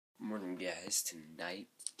morning, guys. Tonight,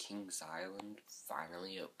 Kings Island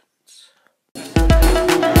finally opens.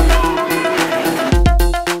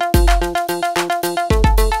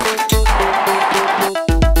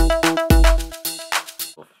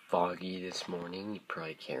 Foggy this morning. You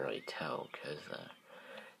probably can't really tell because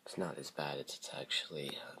it's not as bad as it's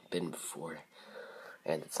actually been before,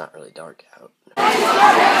 and it's not really dark out. What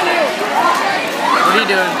are you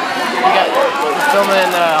doing? We're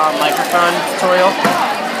filming our microphone tutorial.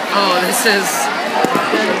 Oh, this is...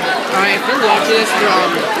 Alright, if you're watching this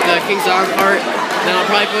from the Kings Island part, then I'll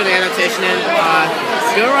probably put an annotation in.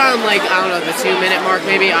 Go around, like, I don't know, the 2-minute mark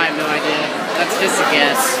maybe? I have no idea. That's just a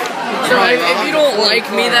guess. So if you don't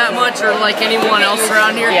like me that much, or like anyone else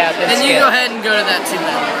around here, then you go ahead and go to that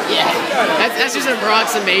 2-minute mark. Yeah, that's just an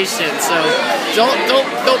approximation. So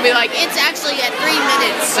don't be like, it's actually at 3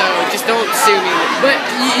 minutes. So just don't sue me. But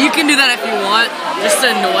you can do that if you want, just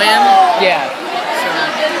to annoy him. Yeah.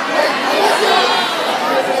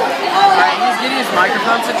 Alright, he's getting his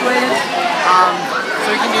microphone situated, so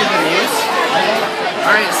he can do the news.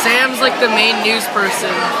 Alright, Sam's like the main news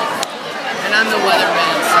person. And I'm the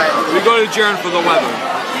weatherman. Right. We go to Jaren for the weather.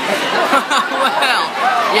 Well,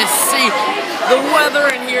 you see, the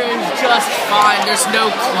weather in here is just fine. There's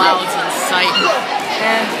no clouds in sight.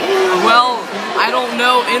 And, well, I don't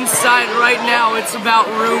know. Inside right now, it's about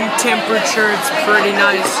room temperature. It's pretty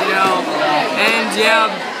nice, you know. And, yeah,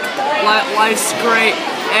 life's great.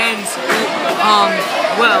 And,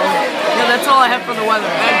 well, yeah, that's all I have for the weather.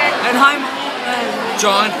 And hi,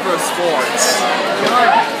 John for sports.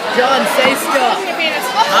 John, say stuff.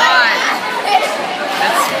 Hi.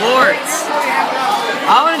 That's sports.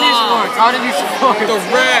 I want to do sports. I want to do sports. The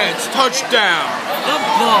Reds, touchdown.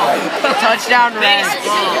 Football. Touchdown Reds.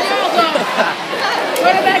 Baseball.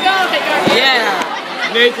 Where did that go? Yeah.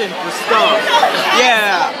 Nathan for stuff.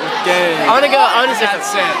 Yeah. Game. I want to go. I want to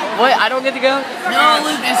That's it. What? I don't get to go? No,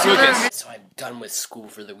 Lucas. So I'm done with school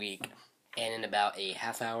for the week, and in about a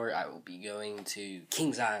half hour, I will be going to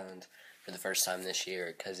Kings Island for the first time this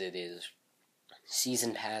year because it is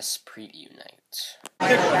season pass preview night.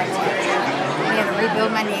 I'm gonna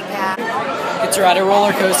rebuild my kneecap. Get to ride a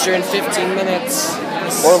roller coaster in 15 minutes.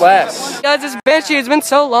 Or less. Guys, it's Banshee. It's been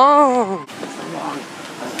so long.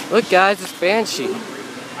 Look, guys, it's Banshee.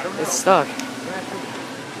 It's stuck.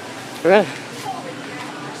 This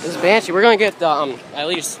is Banshee. We're gonna get at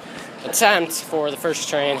least attempt for the first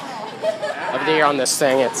train of the year on this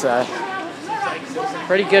thing. It's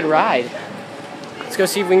pretty good ride. Let's go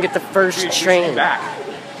see if we can get the first train.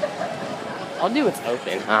 I'll do what's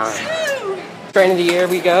open. Train of the year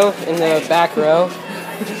we go in the back row.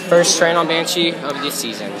 First train on Banshee of this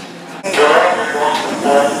season.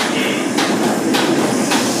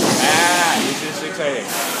 This is exciting.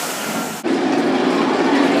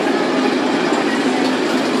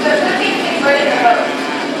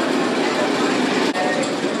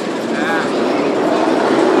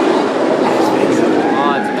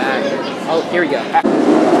 Oh, here we go.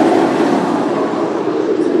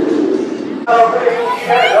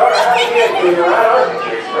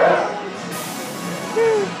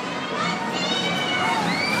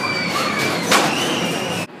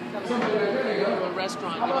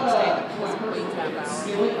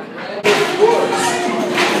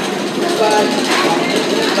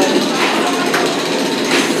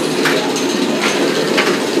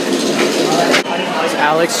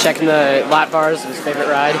 Alex checking the lap bars of his favorite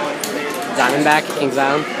ride. Diamondback at Kings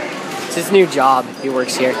Island. It's his new job. He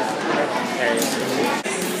works here. There he is.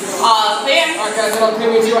 Alright guys, that'll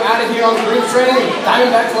clear with you out of here on the group train.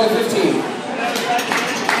 Diamondback 2015.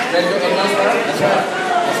 Ready to go in those part? That's right.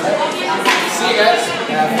 See you guys.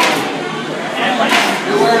 Have fun.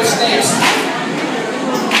 Beware of snakes.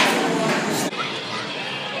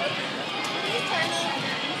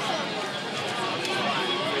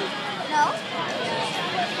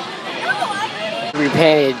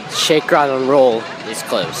 Repainted Shake, Rattle, and Roll is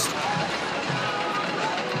closed.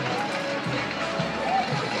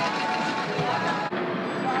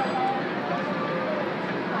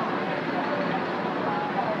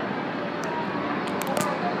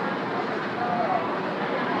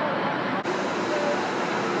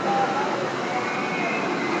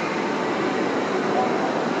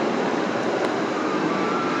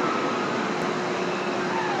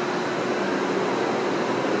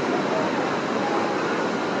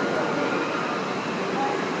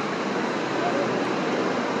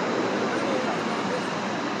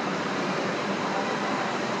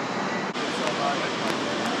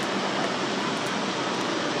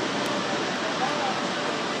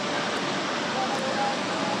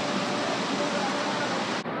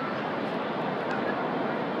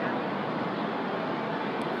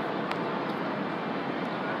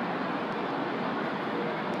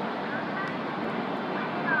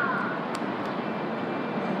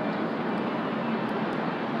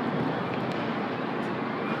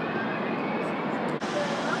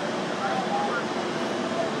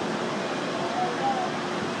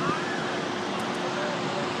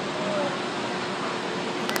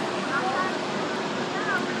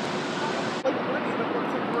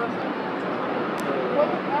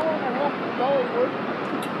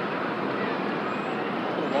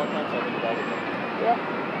 long time, so I think that was it. Yeah.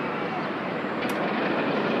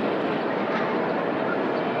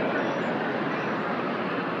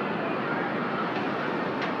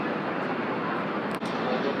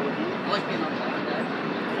 I like being on top of that.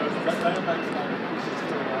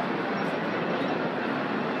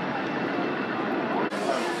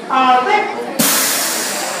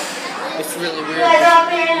 It's really weird. You go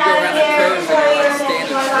around a curve and you're like standing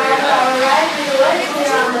straight up.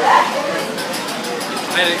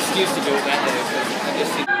 I had an excuse to go that day because I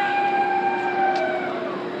just see.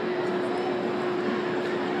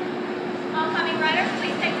 Oncoming riders,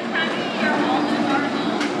 please take this time to hear all new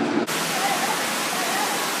arrivals.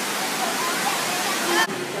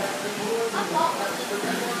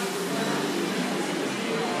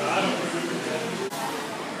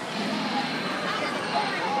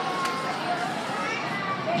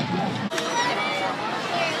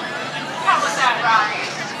 How was that ride?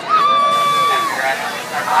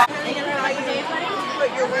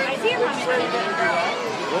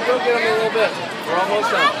 We'll go get them in a little bit. We're almost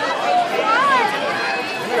done.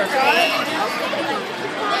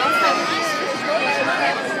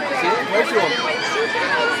 See them? Where's your one?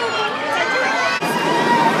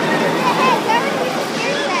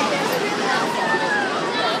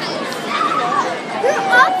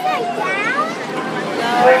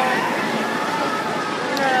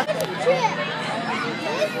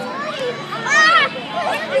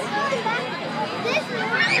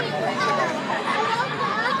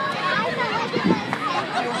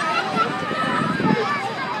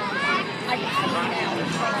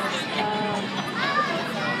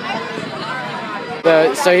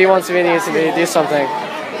 So he wants me to do something.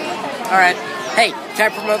 Alright. Hey, can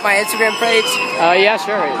I promote my Instagram page? Yeah,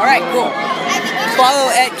 sure. Alright, cool. Follow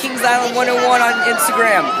at Kings Island 101 on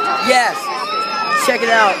Instagram. Yes. Check it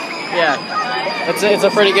out. Yeah. It's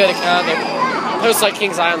a pretty good account. They post like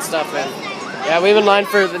Kings Island stuff, and yeah, we've been in line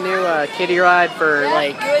for the new kiddie ride for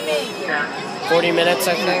like 40 minutes,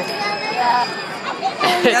 I think.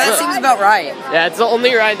 Yeah, that seems about right. Yeah, it's the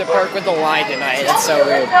only ride in the park with a line tonight. It's so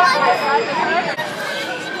weird.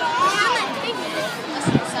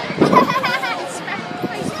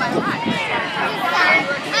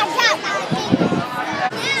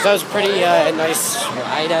 So that was pretty nice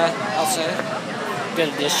ride, I'll say. Good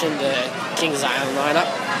addition to Kings Island lineup.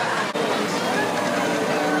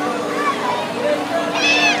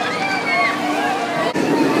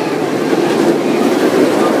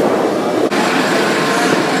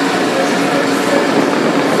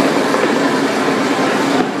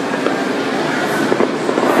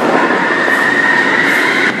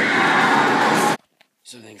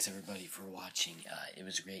 So thanks everybody for watching. It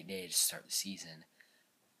was a great day to start the season.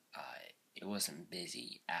 It wasn't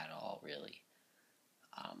busy at all, really.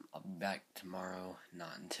 I'll be back tomorrow,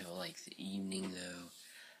 not until like the evening though,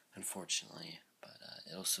 unfortunately. But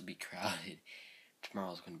it'll still be crowded.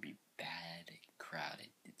 Tomorrow's going to be bad crowded.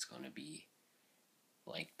 It's going to be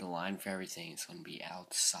like the line for everything is going to be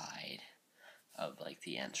outside of like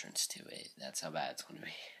the entrance to it. That's how bad it's going to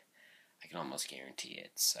be. I can almost guarantee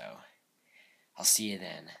it. So I'll see you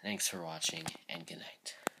then. Thanks for watching, and good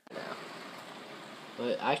night.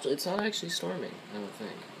 But actually, it's not actually storming, I don't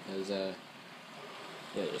think. Because,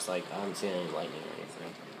 yeah, just like, I haven't seen any lightning or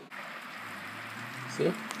anything.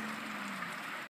 See?